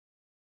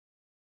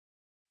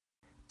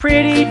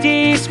Pretty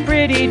Dees,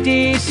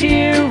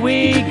 here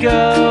we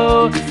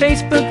go.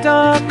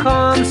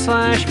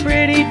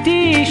 Facebook.com/Pretty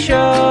D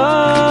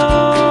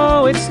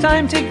Show. It's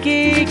time to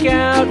geek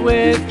out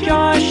with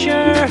Josh,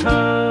 your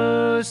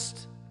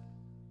host.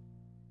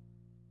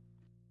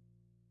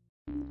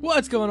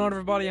 What's going on,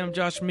 everybody? I'm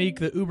Josh Meek,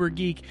 the Uber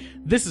Geek.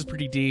 This is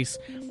Pretty Dees.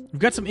 We've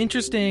got some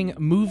interesting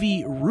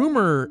movie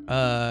rumor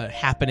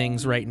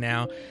happenings right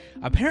now.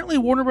 Apparently,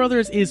 Warner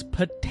Brothers is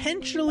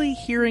potentially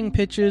hearing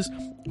pitches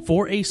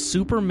for a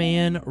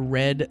Superman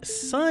Red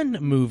Son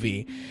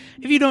movie.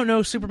 If you don't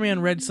know,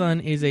 Superman Red Son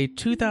is a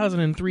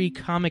 2003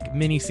 comic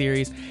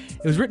miniseries.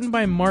 It was written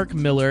by Mark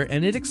Miller,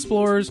 and it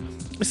explores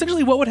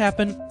essentially what would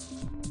happen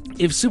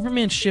if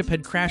Superman's ship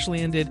had crash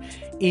landed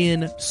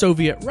in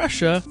Soviet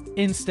Russia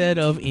instead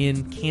of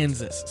in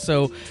Kansas.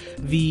 So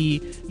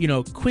the,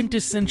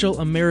 quintessential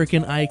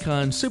American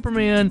icon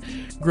Superman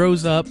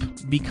grows up,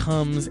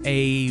 becomes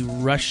a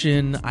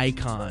Russian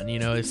icon,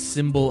 a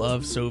symbol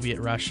of Soviet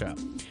Russia.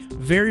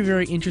 Very,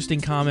 very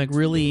interesting comic,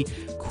 really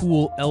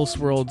cool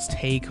Elseworlds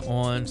take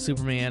on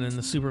Superman and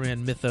the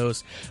Superman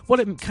mythos, what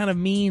it kind of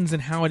means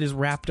and how it is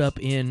wrapped up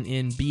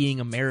in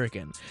being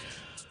American.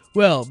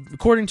 Well,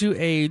 according to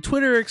a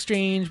Twitter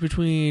exchange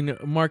between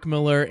Mark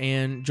Miller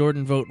and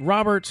Jordan Vogt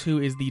Roberts, who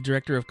is the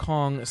director of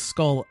Kong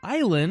Skull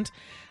Island,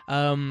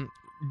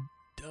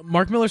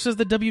 Mark Miller says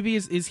that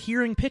WB is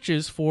hearing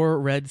pitches for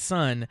Red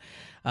Son.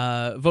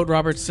 Vogt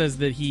Roberts says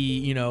that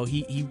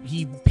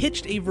he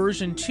pitched a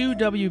version to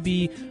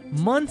WB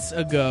months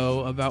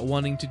ago about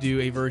wanting to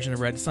do a version of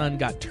Red Son,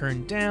 got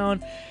turned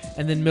down,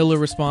 and then Miller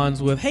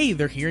responds with, "Hey,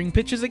 they're hearing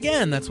pitches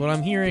again. That's what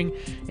I'm hearing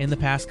in the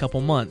past couple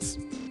months."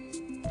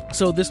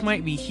 So this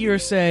might be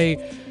hearsay.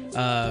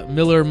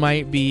 Miller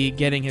might be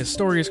getting his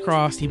stories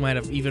crossed. He might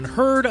have even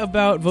heard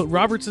about Vogt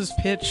Roberts'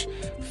 pitch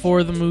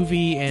for the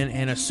movie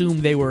and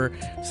assumed they were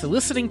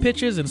soliciting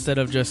pitches instead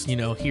of just,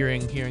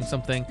 hearing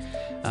something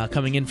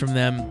coming in from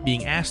them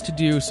being asked to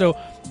do. So,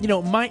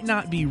 might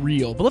not be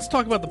real. But let's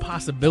talk about the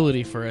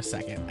possibility for a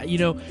second.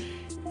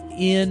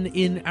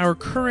 In our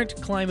current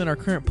climate, our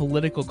current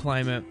political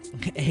climate,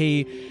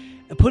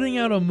 putting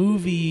out a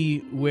movie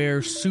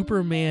where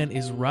Superman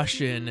is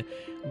Russian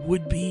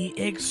would be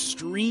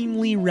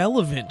extremely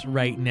relevant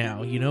right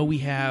now. We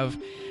have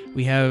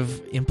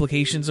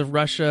implications of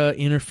Russia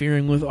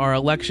interfering with our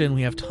election.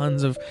 We have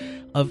tons of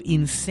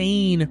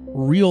insane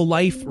real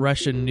life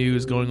Russian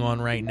news going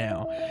on right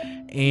now.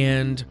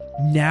 And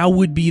now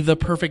would be the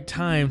perfect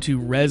time to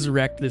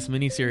resurrect this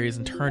miniseries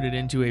and turn it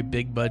into a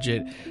big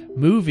budget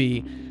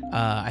movie.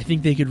 I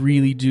think they could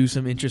really do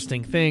some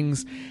interesting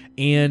things.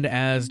 And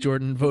as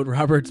Jordan Vogt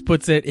Roberts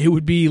puts it, it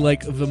would be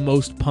like the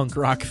most punk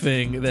rock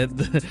thing that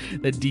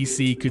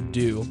DC could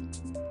do.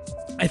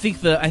 I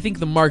think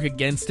the mark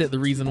against it, the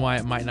reason why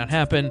it might not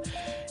happen,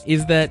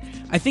 is that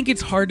I think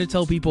it's hard to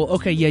tell people,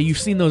 okay, yeah, you've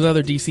seen those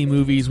other DC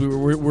movies.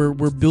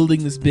 We're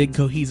building this big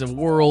cohesive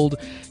world.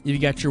 You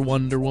got your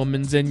Wonder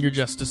Womans and your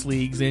Justice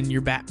Leagues and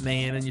your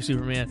Batman and your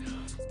Superman.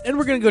 And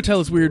we're going to go tell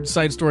this weird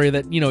side story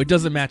that, it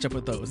doesn't match up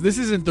with those. This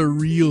isn't the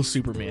real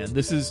Superman.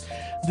 This is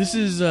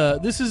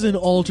an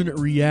alternate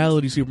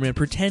reality Superman.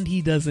 Pretend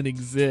he doesn't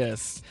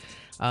exist.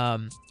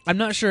 I'm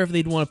not sure if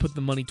they'd want to put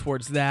the money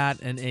towards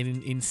that and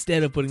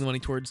instead of putting the money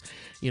towards,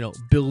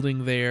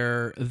 building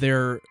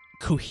their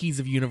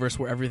cohesive universe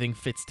where everything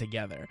fits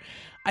together.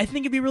 I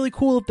think it'd be really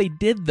cool if they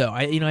did, though.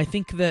 I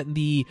think that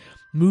the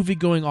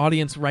movie-going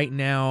audience right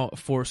now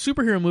for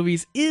superhero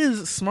movies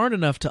is smart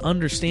enough to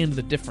understand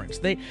the difference.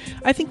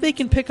 I think they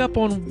can pick up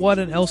on what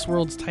an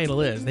Elseworlds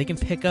title is. They can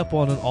pick up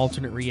on an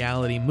alternate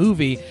reality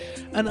movie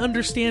and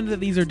understand that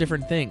these are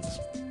different things.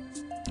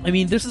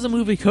 This is a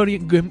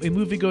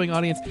movie-going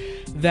audience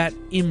that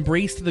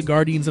embraced the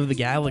Guardians of the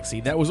Galaxy,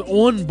 that was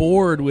on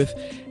board with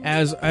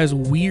as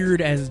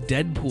weird as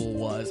Deadpool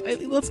was.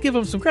 Let's give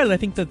them some credit. I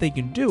think that they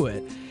can do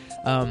it.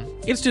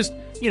 It's just,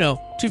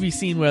 to be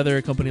seen whether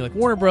a company like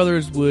Warner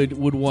Brothers would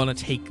want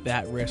to take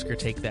that risk or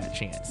take that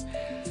chance.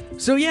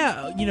 So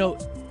yeah,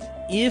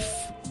 if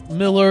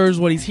Miller's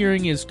what he's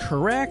hearing is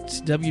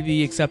correct,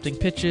 WB accepting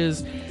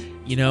pitches,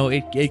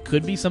 it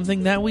could be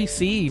something that we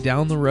see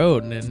down the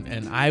road,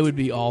 and I would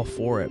be all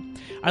for it.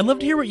 I'd love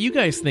to hear what you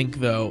guys think,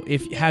 though.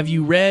 Have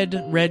you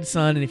read Red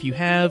Son, and if you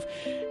have,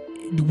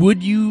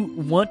 would you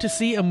want to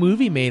see a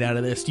movie made out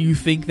of this? Do you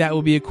think that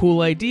would be a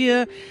cool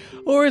idea?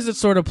 Or is it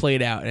sort of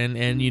played out and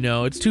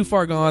it's too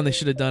far gone, they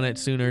should have done it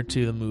sooner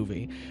to the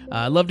movie?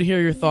 I'd love to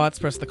hear your thoughts.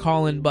 Press the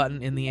call-in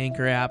button in the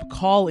Anchor app.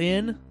 Call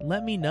in,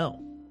 let me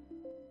know.